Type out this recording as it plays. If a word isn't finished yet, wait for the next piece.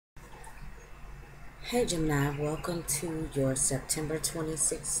Hey Gemini, welcome to your September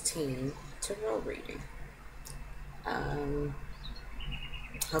 2016 tarot reading. Um,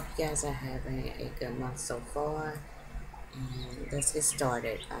 Hope you guys are having a good month so far. And let's get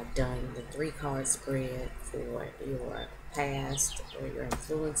started. I've done the 3 card spread for your past or your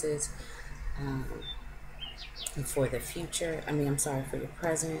influences, um, and for the future. For your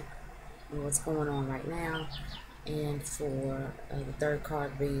present and what's going on right now. And for the 3rd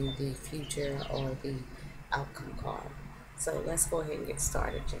card being the future or the outcome card. So let's go ahead and get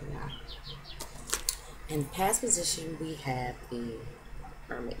started, Gemini. In past position, we have the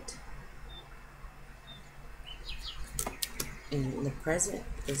Hermit. In the present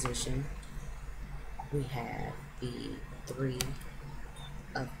position, we have the Three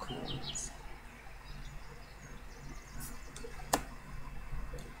of Coins.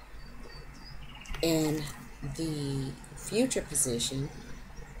 In the future position,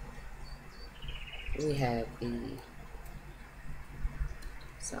 we have the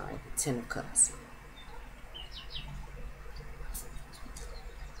Ten of Cups.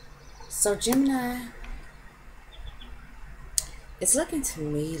 So Gemini, it's looking to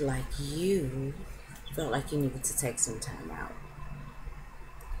me like you felt like you needed to take some time out.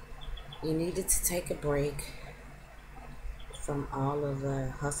 You needed to take a break from all of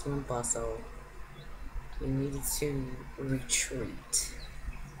the hustle and bustle. You needed to retreat.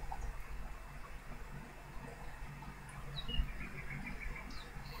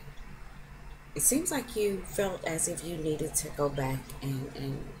 It seems like you felt as if you needed to go back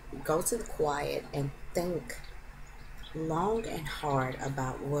and go to the quiet and think long and hard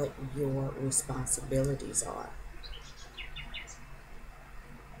about what your responsibilities are.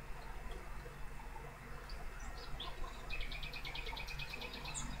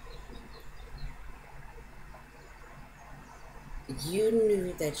 You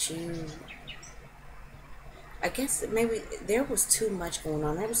knew that I guess maybe there was too much going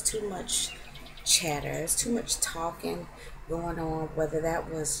on. There was too much chatter. There's too much talking going on, whether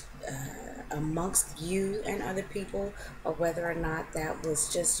that was amongst you and other people, or whether or not that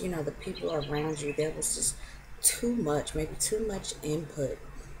was just, the people around you. There was just too much, maybe too much input,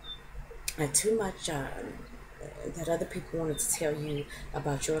 and too much that other people wanted to tell you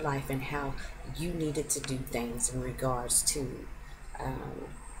about your life and how you needed to do things in regards to um,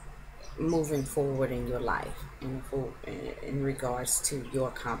 moving forward in your life, in regards to your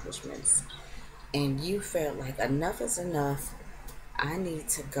accomplishments. And you felt like enough is enough. I need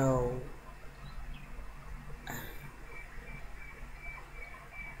to go.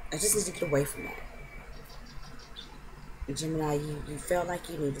 I just need to get away from that. Gemini, you felt like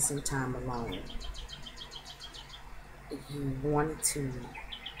you needed some time alone. You wanted to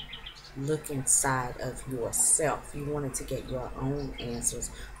look inside of yourself. You wanted to get your own answers,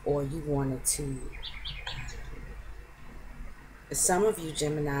 or you wanted to. Some of you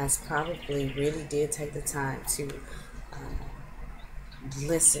Geminis probably really did take the time to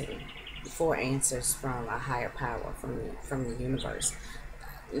listen for answers from a higher power, from the universe,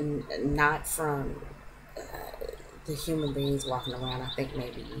 not from the human beings walking around. I think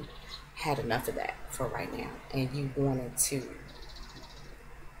maybe you had enough of that for right now, and you wanted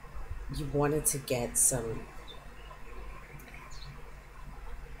to get some,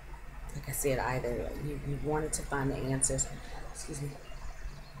 like I said, either you wanted to find the answers. Excuse me.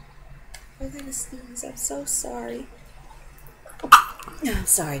 I gotta sneeze. I'm so sorry. I'm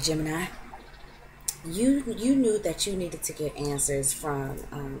sorry, Gemini. You knew that you needed to get answers from,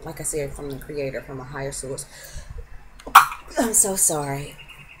 like I said, from the creator, from a higher source. I'm so sorry.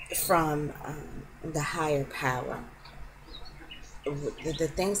 From the higher power. The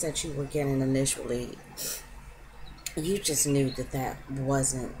things that you were getting initially, you just knew that that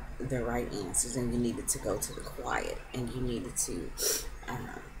wasn't the right answers, and you needed to go to the quiet, and you needed to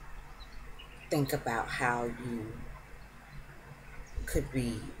uh, think about how you could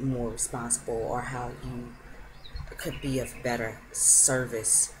be more responsible, or how you could be of better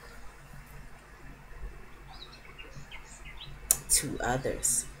service to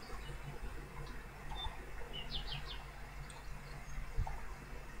others.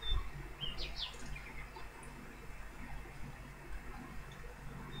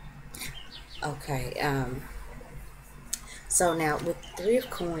 Okay, so now with 3 of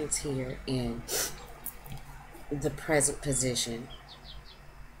Coins here in the present position,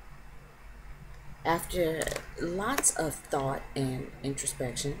 after lots of thought and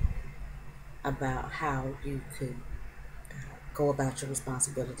introspection about how you could go about your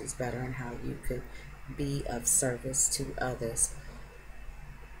responsibilities better and how you could be of service to others,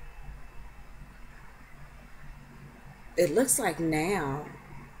 it looks like now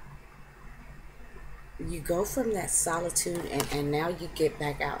you go from that solitude, and now you get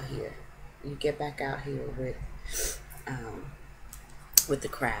back out here. You get back out here um, with the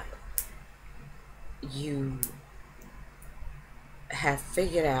crap. You have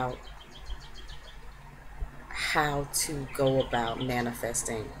figured out how to go about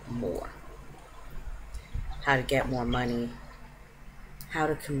manifesting more, how to get more money, how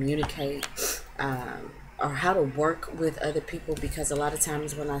to communicate, or how to work with other people. Because a lot of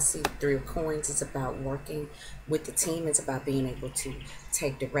times when I see Three of Coins, it's about working with the team. It's about being able to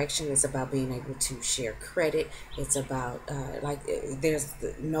take direction. It's about being able to share credit. It's about there's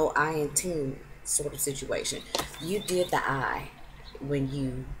no I in team sort of situation. You did the I when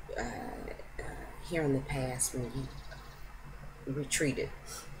you here in the past when you retreated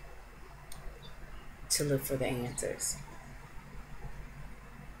to look for the answers.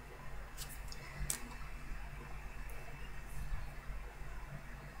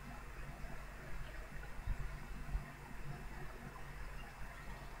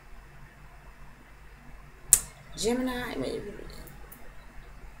 Gemini, maybe.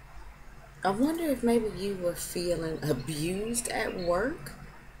 I wonder if maybe you were feeling abused at work.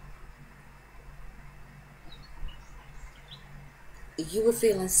 You were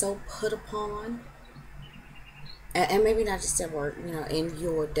feeling so put upon, and maybe not just at work, in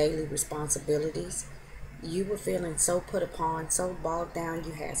your daily responsibilities. You were feeling so put upon, so bogged down,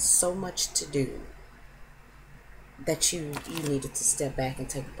 you had so much to do that you needed to step back and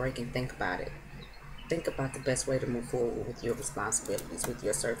take a break and think about it. Think about the best way to move forward with your responsibilities, with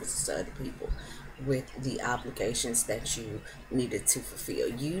your services to other people, with the obligations that you needed to fulfill.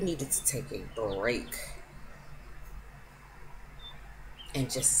 You needed to take a break and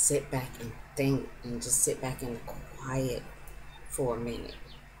just sit back and think, and just sit back in the quiet for a minute.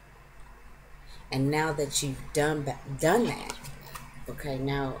 And now that you've done that, okay,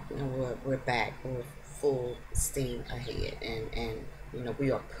 now we're back. We're full steam ahead, and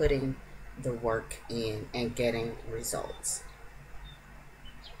we are putting the work in and getting results.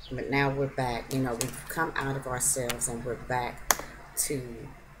 But now we're back. We've come out of ourselves, and we're back to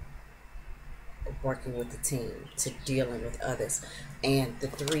working with the team, to dealing with others. And the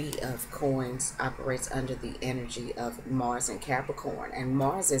Three of Coins operates under the energy of Mars and Capricorn, and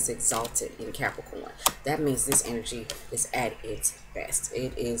Mars is exalted in Capricorn. That means this energy is at its best.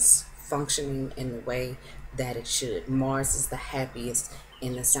 It is functioning in the way that it should. Mars is the happiest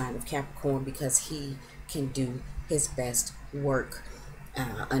in the sign of Capricorn because he can do his best work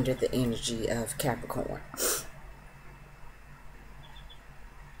under the energy of Capricorn.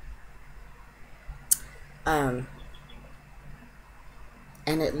 And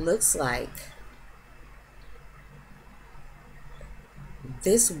it looks like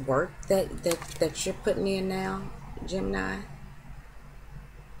this work that you're putting in now, Gemini,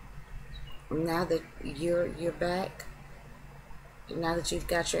 now that you're back, now that you've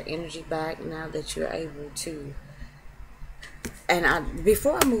got your energy back, now that you're able to, and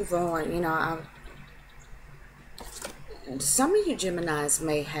before I move on, some of you Geminis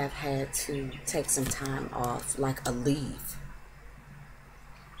may have had to take some time off, like a leave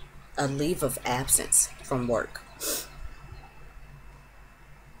of absence from work.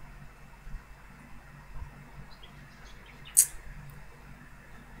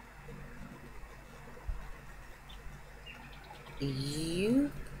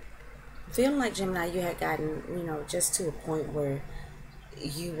 You feeling like, Gemini, you had gotten, just to a point where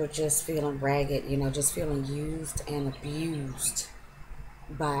you were just feeling ragged, just feeling used and abused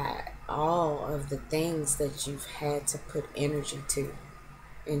by all of the things that you've had to put energy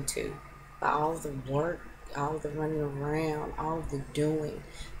into, by all the work, all the running around, all the doing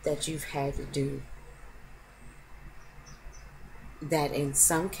that you've had to do. That in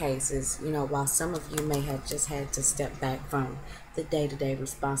some cases, while some of you may have just had to step back from the day-to-day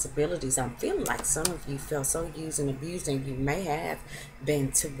responsibilities, I'm feeling like some of you felt so used and abused, and you may have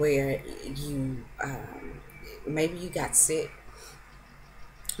been to where you maybe you got sick,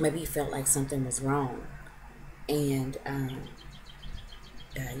 maybe you felt like something was wrong, and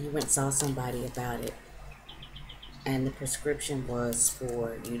you went and saw somebody about it, and the prescription was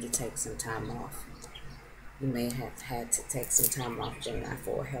for you to take some time off. You may have had to take some time off, Gemini,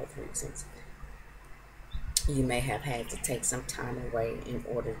 for health reasons. You may have had to take some time away in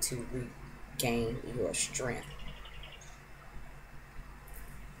order to regain your strength.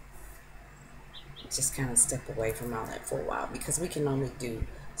 Just kind of step away from all that for a while, because we can only do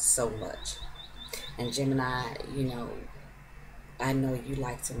so much. And Gemini, I know you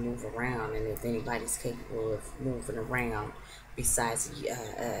like to move around, and if anybody's capable of moving around besides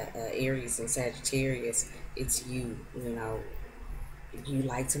Aries and Sagittarius, it's you. You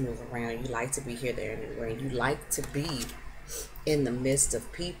like to move around. You like to be here, there, and everywhere. You like to be in the midst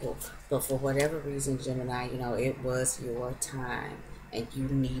of people. But for whatever reason, Gemini, it was your time, and you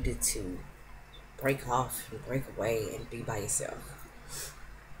needed to break off and break away and be by yourself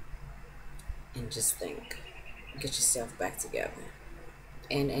and just think, get yourself back together.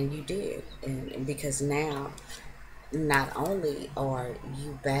 And you did. And because now, not only are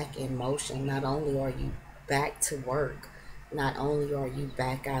you back in motion, not only are you back to work, not only are you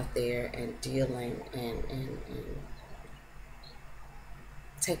back out there and dealing and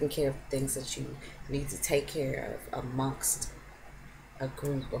taking care of things that you need to take care of amongst a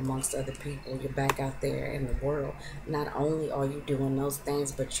group, amongst other people. You're back out there in the world. Not only are you doing those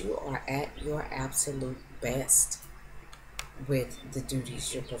things, but you are at your absolute best with the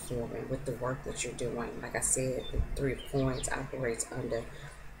duties you're performing, with the work that you're doing. Like I said, the Three of Coins operates under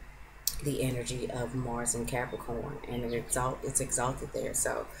the energy of Mars and Capricorn, and it's exalted there.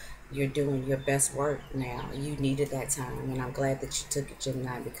 So you're doing your best work now. You needed that time, and I'm glad that you took it,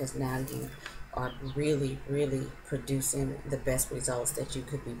 Gemini, because now you are really, really producing the best results that you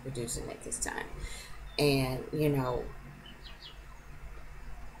could be producing at this time. And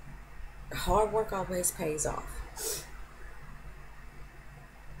hard work always pays off.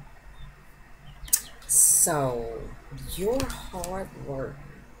 So your hard work,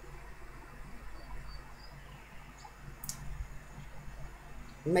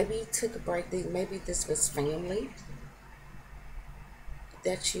 maybe you took a break. Maybe this was family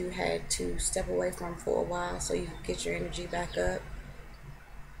that you had to step away from for a while so you could get your energy back up.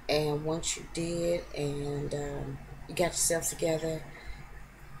 And once you did, and you got yourself together,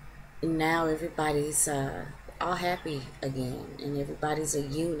 now everybody's all happy again, and everybody's a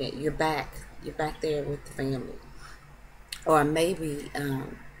unit. You're back. You're back there with the family. Or maybe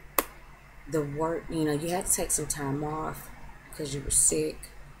the work, you had to take some time off because you were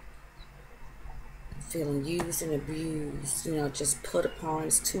sick, feeling used and abused, just put upon.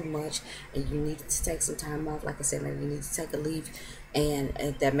 It's too much, and you needed to take some time off. Like I said, maybe you need to take a leave, and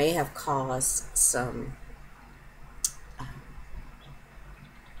that may have caused some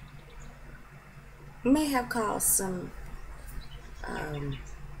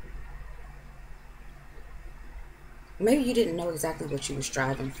maybe you didn't know exactly what you were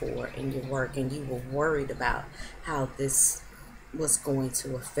striving for in your work, and you were worried about how this was going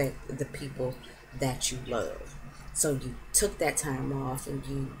to affect the people that you love. So you took that time off, and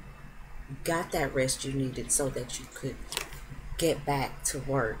you got that rest you needed so that you could get back to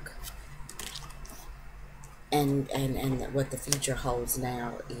work. And what the future holds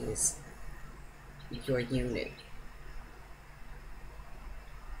now is your unit.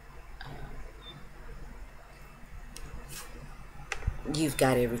 You've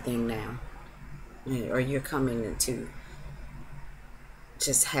got everything now, or you're coming into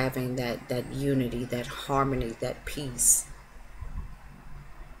just having that unity, that harmony, that peace.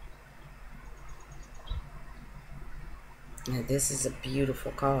 Now this is a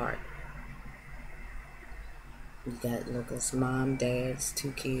beautiful card. You got, look, it's mom, dad's,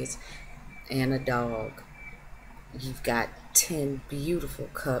 2 kids, and a dog. You've got 10 beautiful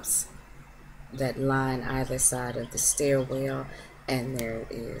cups that line either side of the stairwell, and there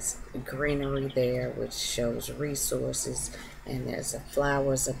is greenery there, which shows resources, and there's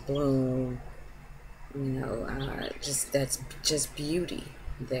flowers abloom. That's just beauty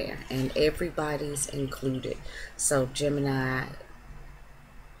there, and everybody's included. So Gemini,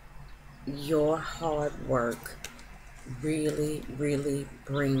 your hard work really, really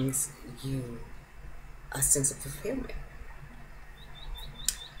brings you a sense of fulfillment,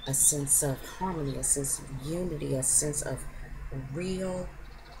 a sense of harmony, a sense of unity, a sense of real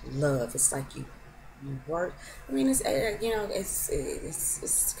love. It's like you work. I mean, it's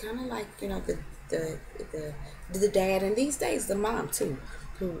it's kind of like the dad, and these days the mom too,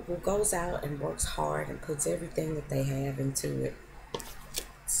 who goes out and works hard and puts everything that they have into it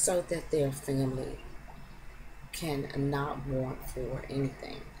so that their family can not want for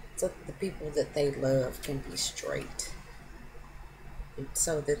anything, so that the people that they love can be straight,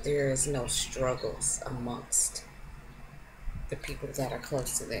 so that there is no struggles amongst the people that are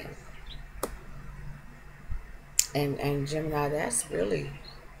close to them. And Gemini, that's really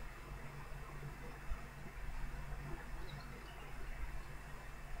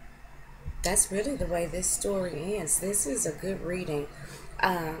the way this story ends. This is a good reading.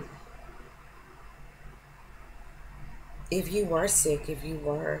 Um, if you were sick, if you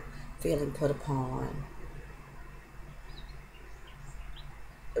were feeling put upon,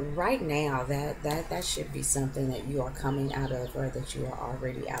 right now that should be something that you are coming out of, or that you are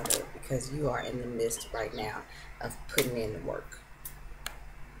already out of, because you are in the midst right now of putting in the work.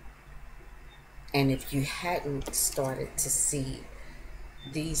 And if you hadn't started to see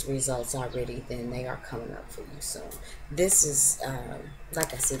these results already, then they are coming up for you soon. This is,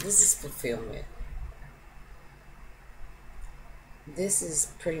 like I said, this is fulfillment. This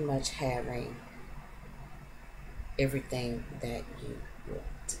is pretty much having everything that you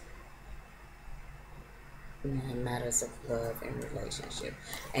want in matters of love and relationship.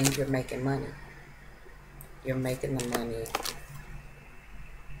 And you're making money. You're making the money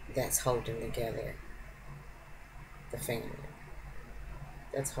that's holding together the family,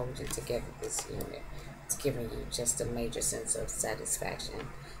 that's holding together this unit. It's giving you just a major sense of satisfaction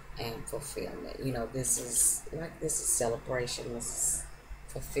and fulfillment. You know, this is celebration, this is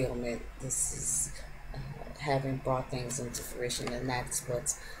fulfillment, this is having brought things into fruition, and that's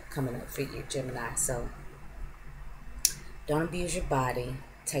what's coming up for you, Gemini. So don't abuse your body.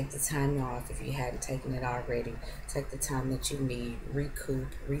 Take the time off if you hadn't taken it already. Take the time that you need, recoup,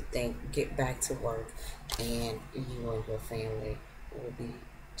 rethink, get back to work, and you and your family will be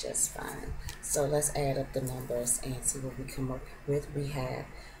just fine. So let's add up the numbers and see what we come up with. We have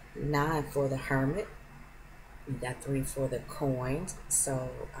 9 for the Hermit. We got 3 for the coins. So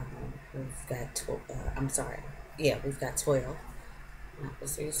we've got we've got 12. 9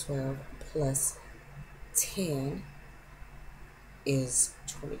 plus 3 is 12 plus 10 is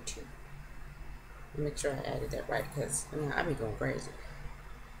 22. Make sure I added that right, because I be going crazy.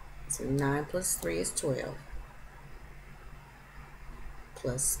 So 9 plus 3 is 12.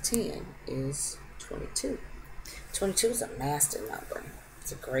 Plus 10 is 22. 22 is a master number.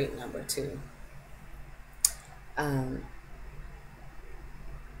 It's a great number too. When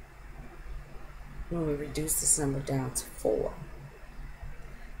we reduce this number down to 4,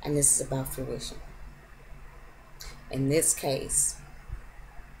 and this is about fruition. In this case,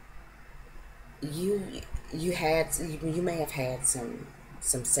 you may have had some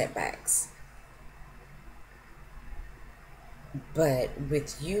setbacks, but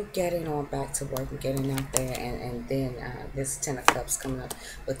with you getting on back to work and getting out there, and then this 10 of Cups coming up,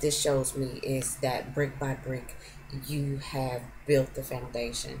 what this shows me is that brick by brick you have built the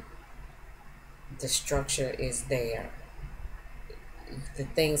foundation. The structure is there. The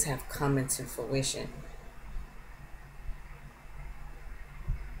things have come into fruition.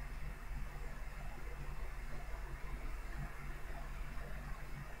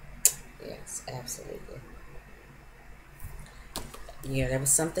 Yes, absolutely. Yeah, there was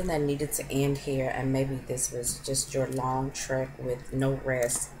something that needed to end here, and maybe this was just your long trek with no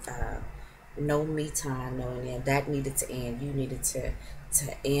rest, no me time, no end. That needed to end. You needed to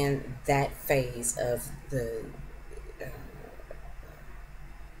end that phase of the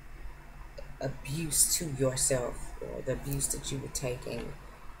abuse to yourself, or the abuse that you were taking.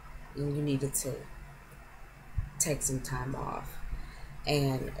 You needed to take some time off.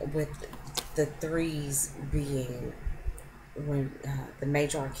 And with the 3s being, when the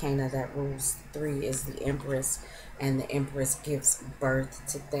major arcana that rules 3 is the Empress, and the Empress gives birth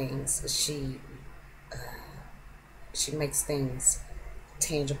to things. She makes things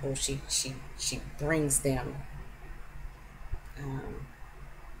tangible. She brings them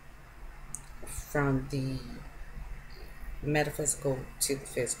from the metaphysical to the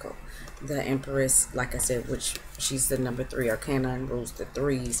physical. The Empress, like I said, which she's the number 3 arcana and rules the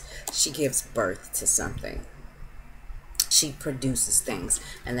 3s, she gives birth to something. She produces things,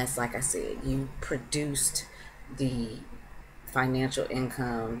 and that's, like I said, you produced the financial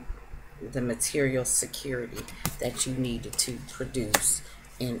income, the material security that you needed to produce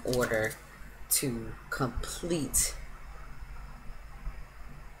in order to complete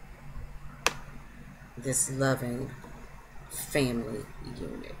this loving family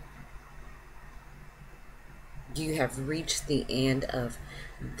unit. You have reached the end of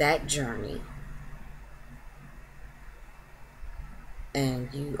that journey, and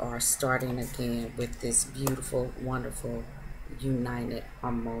you are starting again with this beautiful, wonderful, united,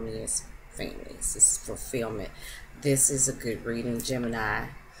 harmonious family. This is fulfillment. This is a good reading, Gemini.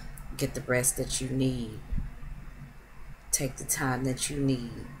 Get the rest that you need. Take the time that you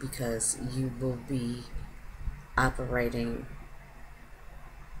need, because you will be operating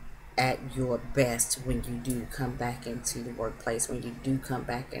at your best when you do come back into the workplace, when you do come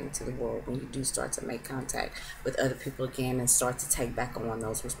back into the world, when you do start to make contact with other people again and start to take back on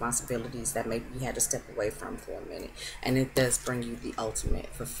those responsibilities that maybe you had to step away from for a minute. And it does bring you the ultimate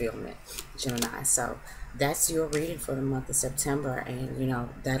fulfillment, Gemini. So that's your reading for the month of September, and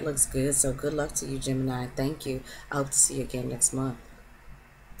that looks good. So good luck to you, Gemini. Thank you. I hope to see you again next month.